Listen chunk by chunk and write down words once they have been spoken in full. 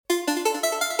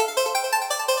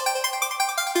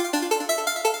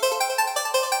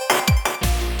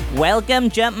Welcome,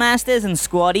 Jumpmasters and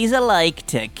Squaddies alike,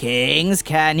 to Kings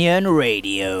Canyon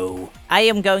Radio. I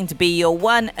am going to be your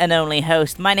one and only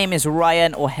host. My name is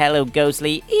Ryan, or Hello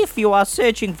Ghostly, if you are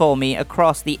searching for me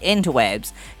across the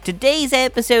interwebs. Today's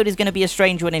episode is going to be a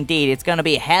strange one indeed. It's going to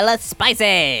be hella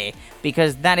spicy,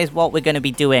 because that is what we're going to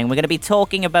be doing. We're going to be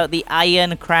talking about the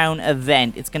Iron Crown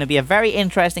event. It's going to be a very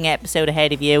interesting episode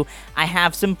ahead of you. I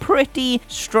have some pretty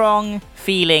strong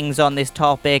feelings on this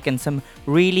topic and some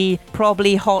really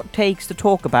probably hot takes to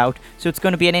talk about, so it's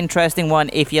going to be an interesting one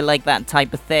if you like that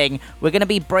type of thing. We're going to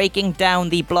be breaking down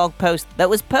the blog post that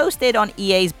was posted on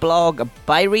EA's blog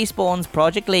by Respawn's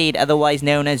project lead, otherwise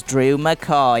known as Drew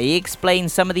McCoy. He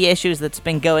explains some of the issues that's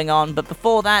been going on, but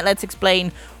before that, let's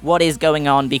explain what is going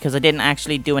on, because I didn't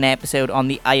actually do an episode on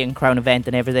the Iron Crown event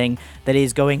and everything that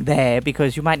is going there,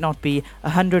 because you might not be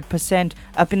 100%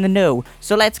 up in the know.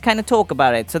 So let's kind of talk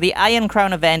about it. So the Iron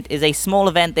Crown event is a small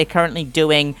event they're currently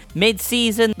doing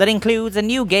mid-season that includes a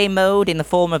new game mode in the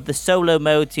form of the solo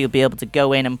mode, so you'll be able to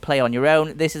go in and play on your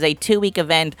own. This is a 2-week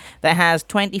event that has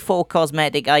 24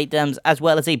 cosmetic items, as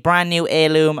well as a brand new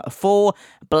heirloom for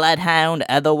Bloodhound,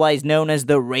 otherwise known as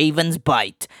the Raven's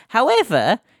Bite.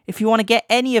 However, if you want to get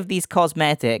any of these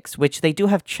cosmetics, which they do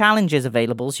have challenges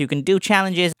available, so you can do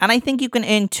challenges, and I think you can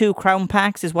earn 2 crown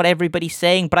packs is what everybody's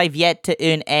saying, but I've yet to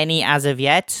earn any as of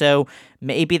yet, so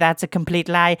maybe that's a complete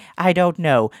lie, I don't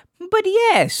know. But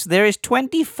yes, there is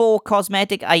 24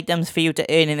 cosmetic items for you to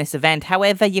earn in this event.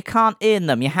 However, you can't earn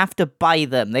them. You have to buy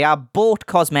them. They are bought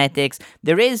cosmetics.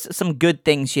 There is some good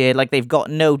things here, like they've got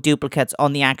no duplicates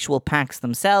on the actual packs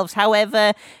themselves.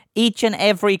 However, each and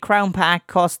every crown pack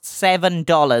costs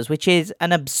 $7, which is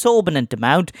an absorbent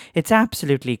amount. It's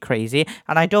absolutely crazy,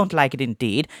 and I don't like it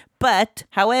indeed. But,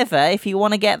 however, if you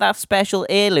want to get that special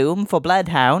heirloom for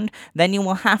Bloodhound, then you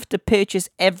will have to purchase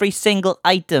every single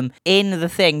item in the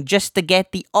thing just to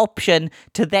get the option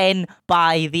to then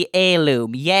buy the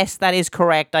heirloom. Yes, that is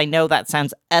correct. I know that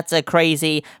sounds utter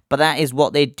crazy, but that is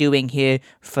what they're doing here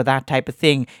for that type of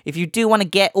thing. If you do want to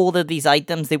get all of these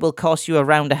items, they will cost you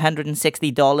around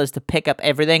 $160 to pick up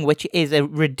everything, which is a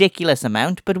ridiculous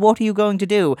amount, but what are you going to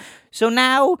do? So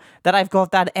now that I've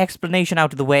got that explanation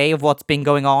out of the way of what's been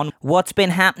going on, what's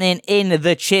been happening in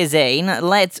the Chizane,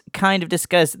 let's kind of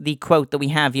discuss the quote that we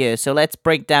have here. So let's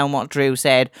break down what Drew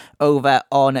said over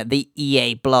on the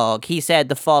EA blog. He said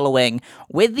the following: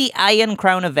 "With the Iron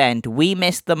Crown event, we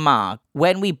missed the mark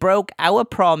when we broke our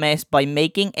promise by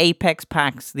making Apex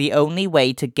packs the only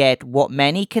way to get what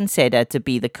many consider to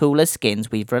be the coolest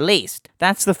skins we've released."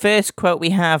 That's the first quote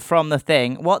we have from the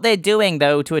thing. What they're doing,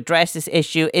 though, to address this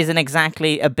issue isn't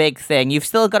exactly a big thing. You've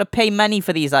still got to pay money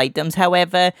for these items.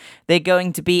 However, they're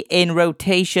going to be in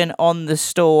rotation on the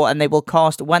store, and they will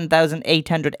cost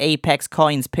 1,800 Apex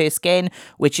coins per skin,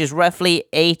 which is roughly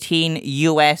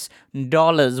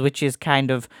 $18, which is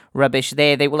kind of rubbish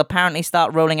there. They will apparently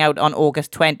start rolling out on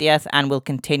August 20th and will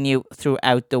continue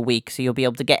throughout the week, so you'll be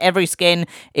able to get every skin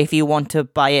if you want to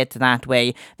buy it that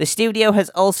way. The studio has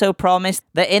also promised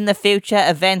that in the future,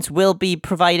 events will be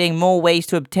providing more ways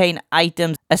to obtain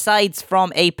items aside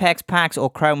from Apex packs, or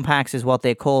crown packs is what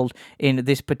they're called in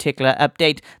this particular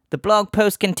update. The blog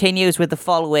post continues with the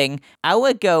following: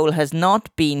 "Our goal has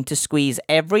not been to squeeze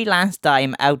every last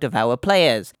dime out of our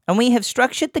players, and we have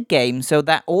structured the game so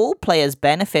that all players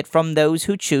benefit from those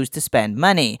who choose to spend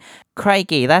money."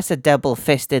 Crikey, that's a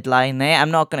double-fisted line there.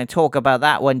 I'm not going to talk about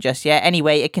that one just yet.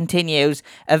 Anyway, it continues: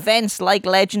 "Events like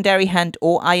Legendary Hunt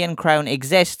or Iron Crown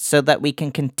exist so that we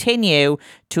can continue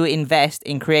to invest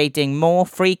in creating more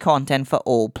free content for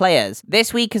all players.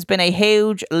 This week has been a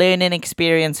huge learning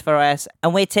experience for us,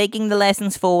 and we're taking the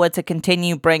lessons forward to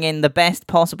continue bringing the best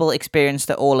possible experience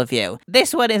to all of you."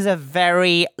 This one is a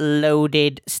very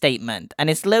loaded statement, and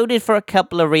it's loaded for a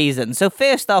couple of reasons. So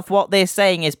first off, what they're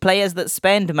saying is players that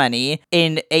spend money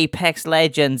in Apex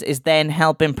Legends is then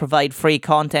helping provide free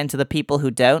content to the people who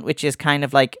don't, which is kind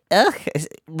of like, it's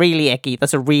really icky.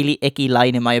 That's a really icky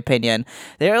line in my opinion.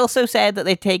 They also said that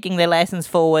they're taking their lessons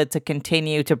forward to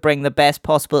continue to bring the best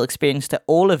possible experience to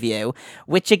all of you,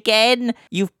 which again,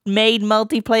 you've made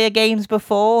multiplayer games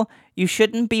before. You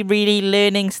shouldn't be really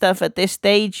learning stuff at this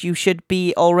stage. You should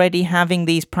be already having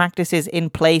these practices in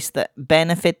place that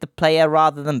benefit the player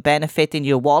rather than benefiting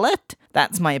your wallet.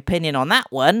 That's my opinion on that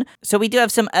one. So we do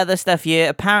have some other stuff here.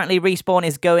 Apparently, Respawn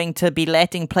is going to be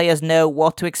letting players know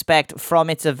what to expect from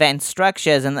its event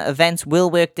structures, and that events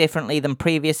will work differently than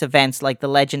previous events like the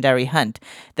Legendary Hunt.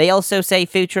 They also say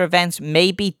future events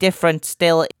may be different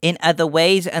still in other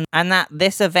ways, and that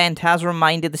this event has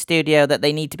reminded the studio that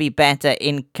they need to be better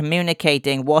in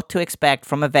communicating what to expect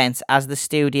from events as the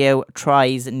studio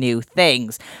tries new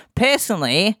things.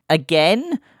 Personally,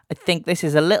 again, I think this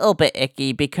is a little bit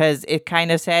icky because it kind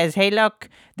of says, hey, look,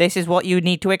 this is what you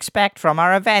need to expect from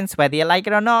our events, whether you like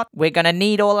it or not. We're going to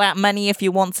need all that money if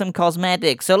you want some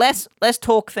cosmetics. So let's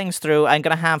talk things through. I'm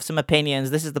going to have some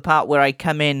opinions. This is the part where I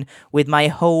come in with my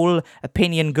whole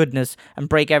opinion goodness and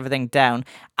break everything down.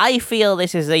 I feel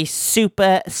this is a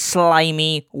super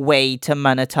slimy way to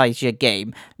monetize your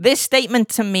game. This statement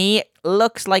to me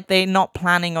looks like they're not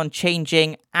planning on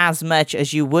changing as much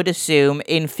as you would assume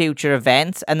in future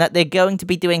events, and that they're going to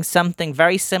be doing something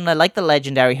very similar like the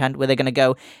Legendary Hunt, where they're going to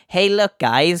go, hey, look,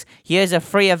 guys, here's a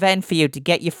free event for you to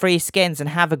get your free skins and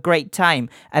have a great time.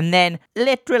 And then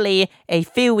literally a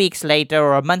few weeks later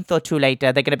or a month or two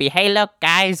later, they're going to be, hey, look,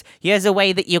 guys, here's a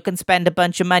way that you can spend a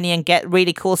bunch of money and get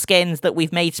really cool skins that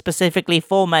we've made specifically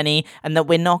for money, and that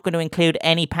we're not going to include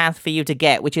any path for you to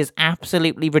get, which is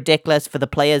absolutely ridiculous for the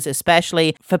players,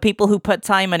 especially for people who put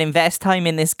time and invest time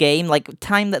in this game, like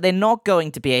time that they're not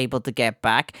going to be able to get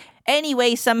back.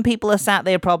 Anyway, some people are sat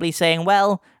there probably saying,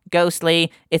 well,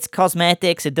 Ghostly, it's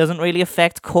cosmetics, it doesn't really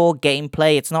affect core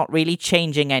gameplay, it's not really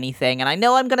changing anything. And I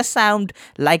know I'm going to sound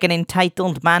like an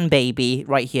entitled man baby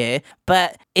right here,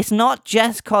 but it's not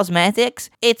just cosmetics,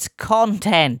 it's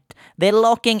content. They're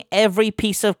locking every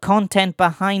piece of content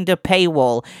behind a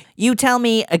paywall. You tell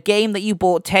me a game that you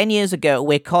bought 10 years ago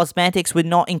where cosmetics were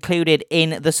not included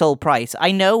in the sole price.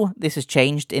 I know this has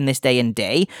changed in this day and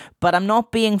day, but I'm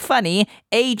not being funny.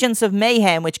 Agents of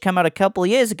Mayhem, which came out a couple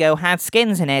years ago, had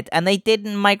skins in it, and they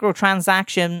didn't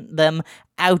microtransaction them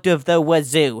out of the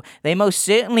wazoo. They most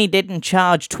certainly didn't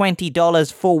charge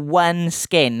 $20 for one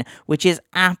skin, which is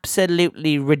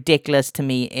absolutely ridiculous to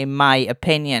me, in my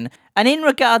opinion. And in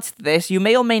regards to this, you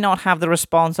may or may not have the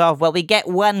response of, well, we get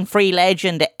one free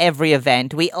legend at every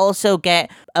event. We also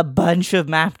get a bunch of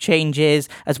map changes,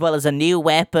 as well as a new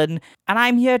weapon. And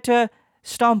I'm here to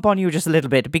stomp on you just a little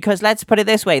bit, because let's put it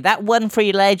this way, that one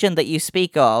free legend that you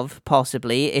speak of,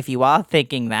 possibly, if you are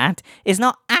thinking that, is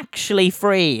not actually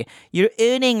free. You're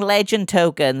earning legend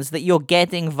tokens that you're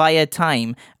getting via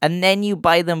time, and then you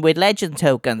buy them with legend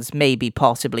tokens, maybe,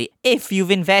 possibly, if you've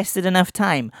invested enough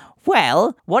time.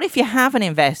 Well, what if you haven't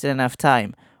invested enough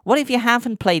time? What if you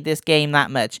haven't played this game that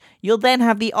much? You'll then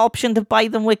have the option to buy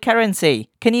them with currency.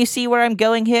 Can you see where I'm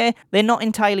going here? They're not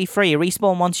entirely free.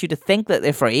 Respawn wants you to think that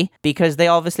they're free, because they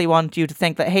obviously want you to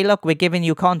think that, hey, look, we're giving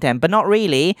you content. But not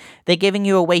really. They're giving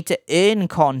you a way to earn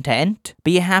content,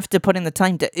 but you have to put in the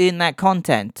time to earn that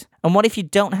content. And what if you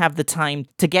don't have the time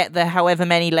to get the however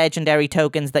many legendary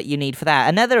tokens that you need for that?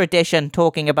 Another addition,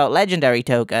 talking about legendary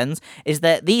tokens, is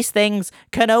that these things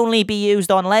can only be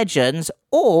used on legends,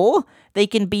 or they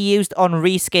can be used on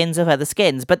reskins of other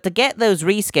skins. But to get those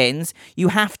reskins, you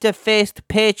have to first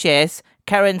purchase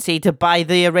currency to buy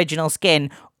the original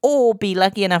skin, or be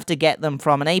lucky enough to get them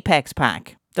from an Apex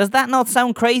pack. Does that not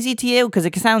sound crazy to you? Because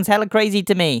it sounds hella crazy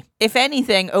to me. If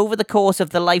anything, over the course of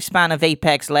the lifespan of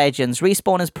Apex Legends,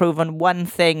 Respawn has proven one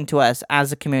thing to us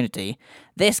as a community.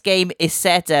 This game is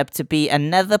set up to be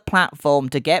another platform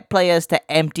to get players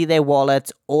to empty their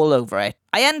wallets all over it.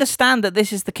 I understand that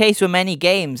this is the case with many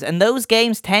games, and those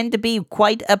games tend to be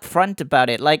quite upfront about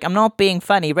it. Like, I'm not being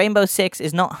funny, Rainbow Six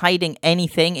is not hiding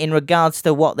anything in regards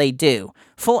to what they do.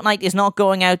 Fortnite is not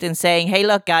going out and saying, hey,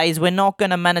 look, guys, we're not going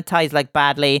to monetize like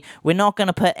badly. We're not going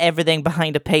to put everything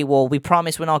behind a paywall. We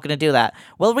promise we're not going to do that.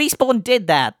 Well, Respawn did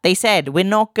that. They said, we're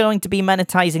not going to be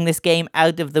monetizing this game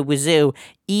out of the wazoo.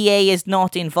 EA is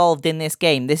not involved in this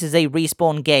game. This is a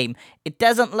Respawn game. It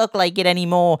doesn't look like it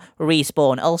anymore,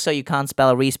 Respawn. Also, you can't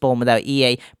spell Respawn without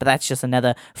EA, but that's just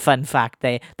another fun fact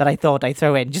there that I thought I'd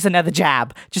throw in. Just another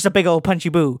jab. Just a big old punchy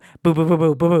boo. Boo, boo, boo,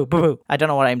 boo, boo, boo, boo, boo. I don't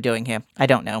know what I'm doing here. I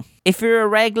don't know. If you're a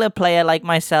regular player like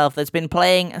myself that's been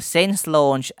playing since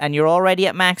launch and you're already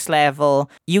at max level,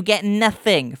 you get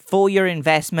nothing for your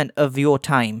investment of your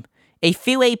time. A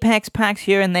few Apex packs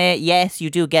here and there, yes,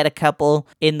 you do get a couple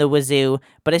in the wazoo,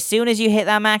 but as soon as you hit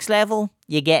that max level,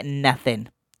 you get nothing.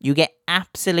 You get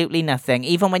absolutely nothing.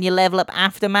 Even when you level up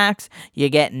after max, you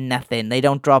get nothing. They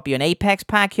don't drop you an Apex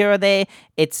pack here or there.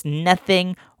 It's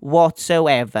nothing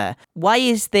whatsoever. Why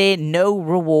is there no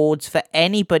rewards for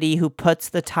anybody who puts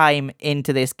the time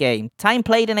into this game? Time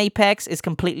played in Apex is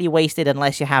completely wasted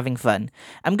unless you're having fun.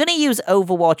 I'm going to use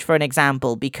Overwatch for an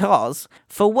example because,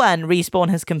 for one, Respawn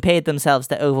has compared themselves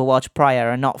to Overwatch prior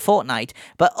and not Fortnite,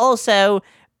 but also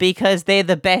because they're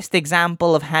the best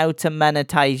example of how to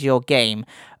monetize your game.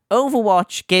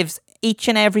 Overwatch gives each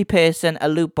and every person a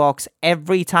loot box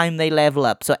every time they level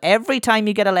up. So every time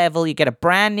you get a level, you get a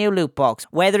brand new loot box.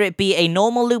 Whether it be a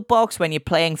normal loot box when you're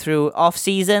playing through off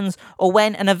seasons, or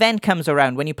when an event comes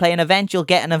around. When you play an event, you'll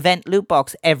get an event loot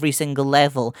box every single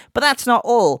level. But that's not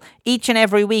all. Each and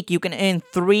every week, you can earn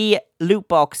 3 loot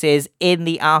boxes in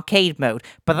the arcade mode.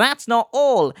 But that's not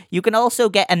all. You can also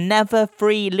get another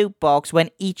free loot box when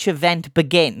each event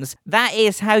begins. That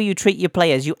is how you treat your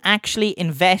players. You actually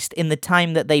invest in the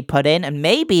time that they put in, and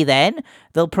maybe then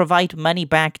they'll provide money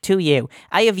back to you.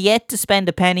 I have yet to spend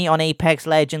a penny on Apex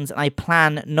Legends, and I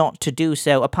plan not to do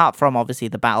so, apart from obviously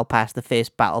the Battle Pass, the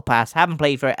first Battle Pass. Haven't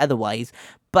played for it otherwise.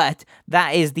 But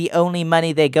that is the only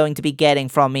money they're going to be getting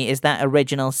from me, is that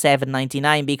original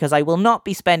 $7.99, because I will not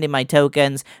be spending my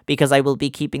tokens, because I will be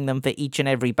keeping them for each and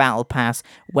every battle pass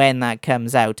when that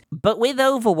comes out. But with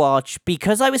Overwatch,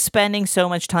 because I was spending so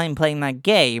much time playing that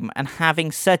game and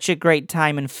having such a great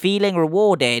time and feeling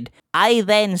rewarded, I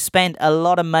then spent a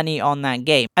lot of money on that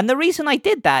game. And the reason I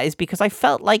did that is because I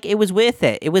felt like it was worth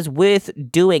it. It was worth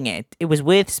doing it. It was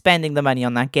worth spending the money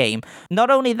on that game. Not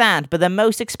only that, but the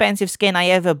most expensive skin I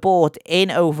ever bought in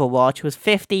Overwatch was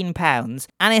 £15,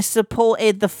 and it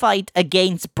supported the fight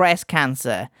against breast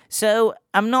cancer. So,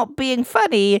 I'm not being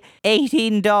funny,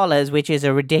 $18, which is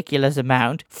a ridiculous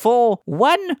amount, for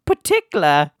one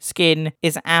particular skin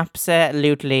is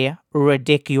absolutely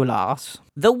ridiculous.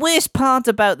 The worst part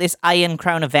about this Iron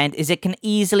Crown event is it can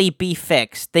easily be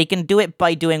fixed. They can do it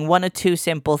by doing one or two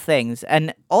simple things,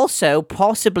 and also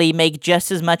possibly make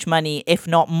just as much money, if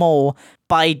not more,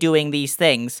 by doing these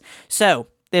things. So,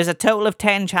 there's a total of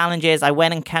 10 challenges. I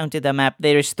went and counted them up.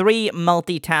 There's 3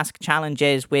 multi-task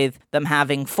challenges with them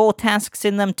having 4 tasks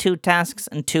in them, 2 tasks,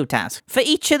 and 2 tasks. For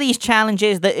each of these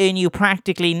challenges that earn you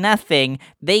practically nothing,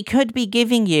 they could be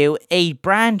giving you a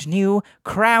brand new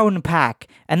crown pack.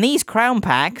 And these crown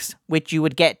packs, which you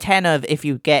would get 10 of if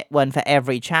you get one for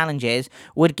every challenges,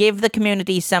 would give the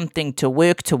community something to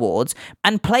work towards.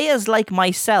 And players like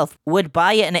myself would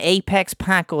buy an Apex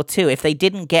pack or 2 if they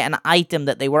didn't get an item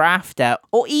that they were after,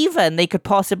 or even they could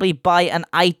possibly buy an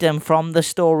item from the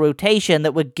store rotation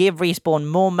that would give Respawn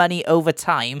more money over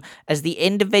time, as the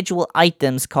individual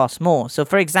items cost more. So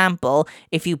for example,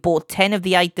 if you bought 10 of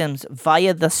the items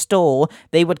via the store,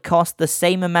 they would cost the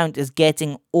same amount as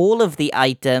getting all of the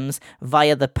items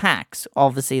via the packs.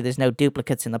 Obviously there's no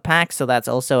duplicates in the packs, so that's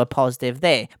also a positive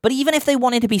there. But even if they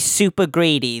wanted to be super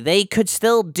greedy, they could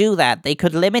still do that. They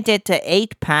could limit it to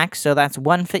 8 packs, so that's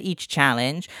 1 for each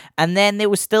challenge, and then there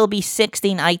would still be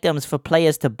 16 items for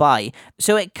players to buy.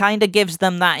 So it kind of gives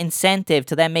them that incentive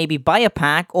to then maybe buy a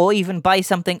pack or even buy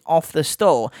something off the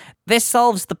store. This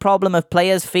solves the problem of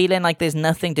players feeling like there's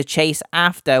nothing to chase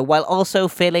after, while also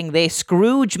filling their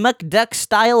Scrooge McDuck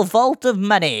style vault of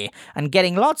money and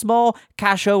getting lots more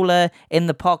cashola in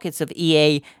the pockets of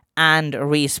EA and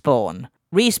Respawn.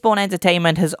 Respawn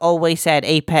Entertainment has always said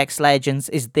Apex Legends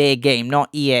is their game, not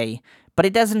EA. But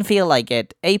it doesn't feel like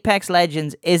it. Apex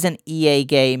Legends is an EA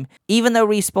game, even though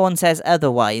Respawn says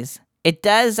otherwise. It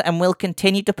does and will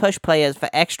continue to push players for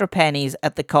extra pennies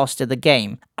at the cost of the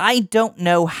game. I don't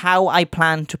know how I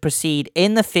plan to proceed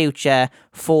in the future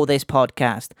for this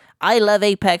podcast. I love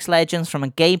Apex Legends from a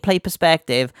gameplay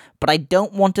perspective, but I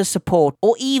don't want to support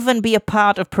or even be a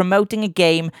part of promoting a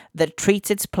game that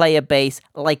treats its player base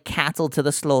like cattle to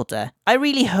the slaughter. I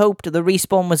really hoped the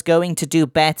Respawn was going to do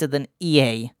better than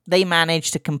EA. They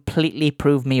managed to completely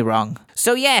prove me wrong.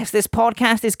 So yes, this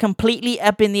podcast is completely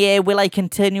up in the air. Will I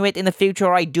continue it in the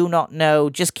future? I do not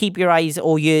know. Just keep your eyes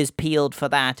or ears peeled for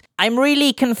that. I'm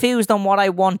really confused on what I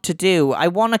want to do. I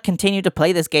want to continue to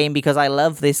play this game because I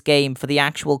love this game for the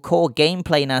actual core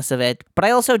gameplayness of it, but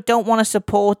I also don't want to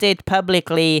support it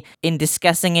publicly in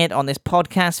discussing it on this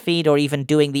podcast feed or even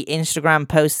doing the Instagram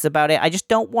posts about it. I just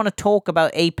don't want to talk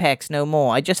about Apex no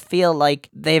more. I just feel like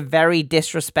they're very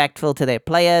disrespectful to their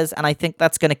players, and I think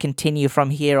that's going to continue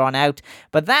from here on out.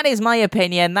 But that is my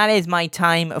opinion. That is my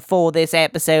time for this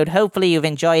episode. Hopefully you've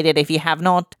enjoyed it. If you have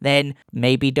not, then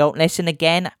maybe don't listen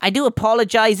again. I do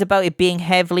apologize about it being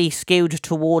heavily skewed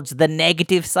towards the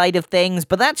negative side of things,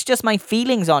 but that's just my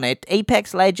feelings on it.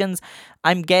 Apex Legends,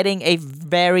 I'm getting a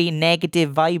very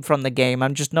negative vibe from the game.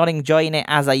 I'm just not enjoying it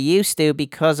as I used to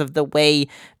because of the way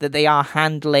that they are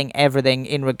handling everything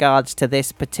in regards to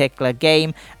this particular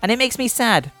game, and it makes me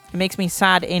sad. It makes me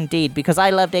sad indeed, because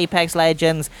I loved Apex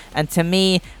Legends, and to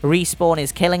me, Respawn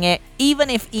is killing it. Even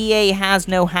if EA has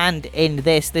no hand in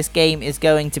this game is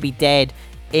going to be dead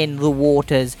in the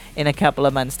waters in a couple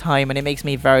of months' time, and it makes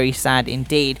me very sad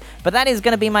indeed. But that is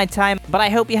going to be my time. But I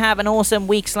hope you have an awesome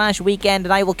week/weekend,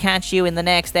 and I will catch you in the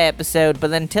next episode.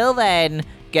 But until then,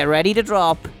 get ready to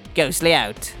drop. Ghostly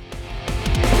out.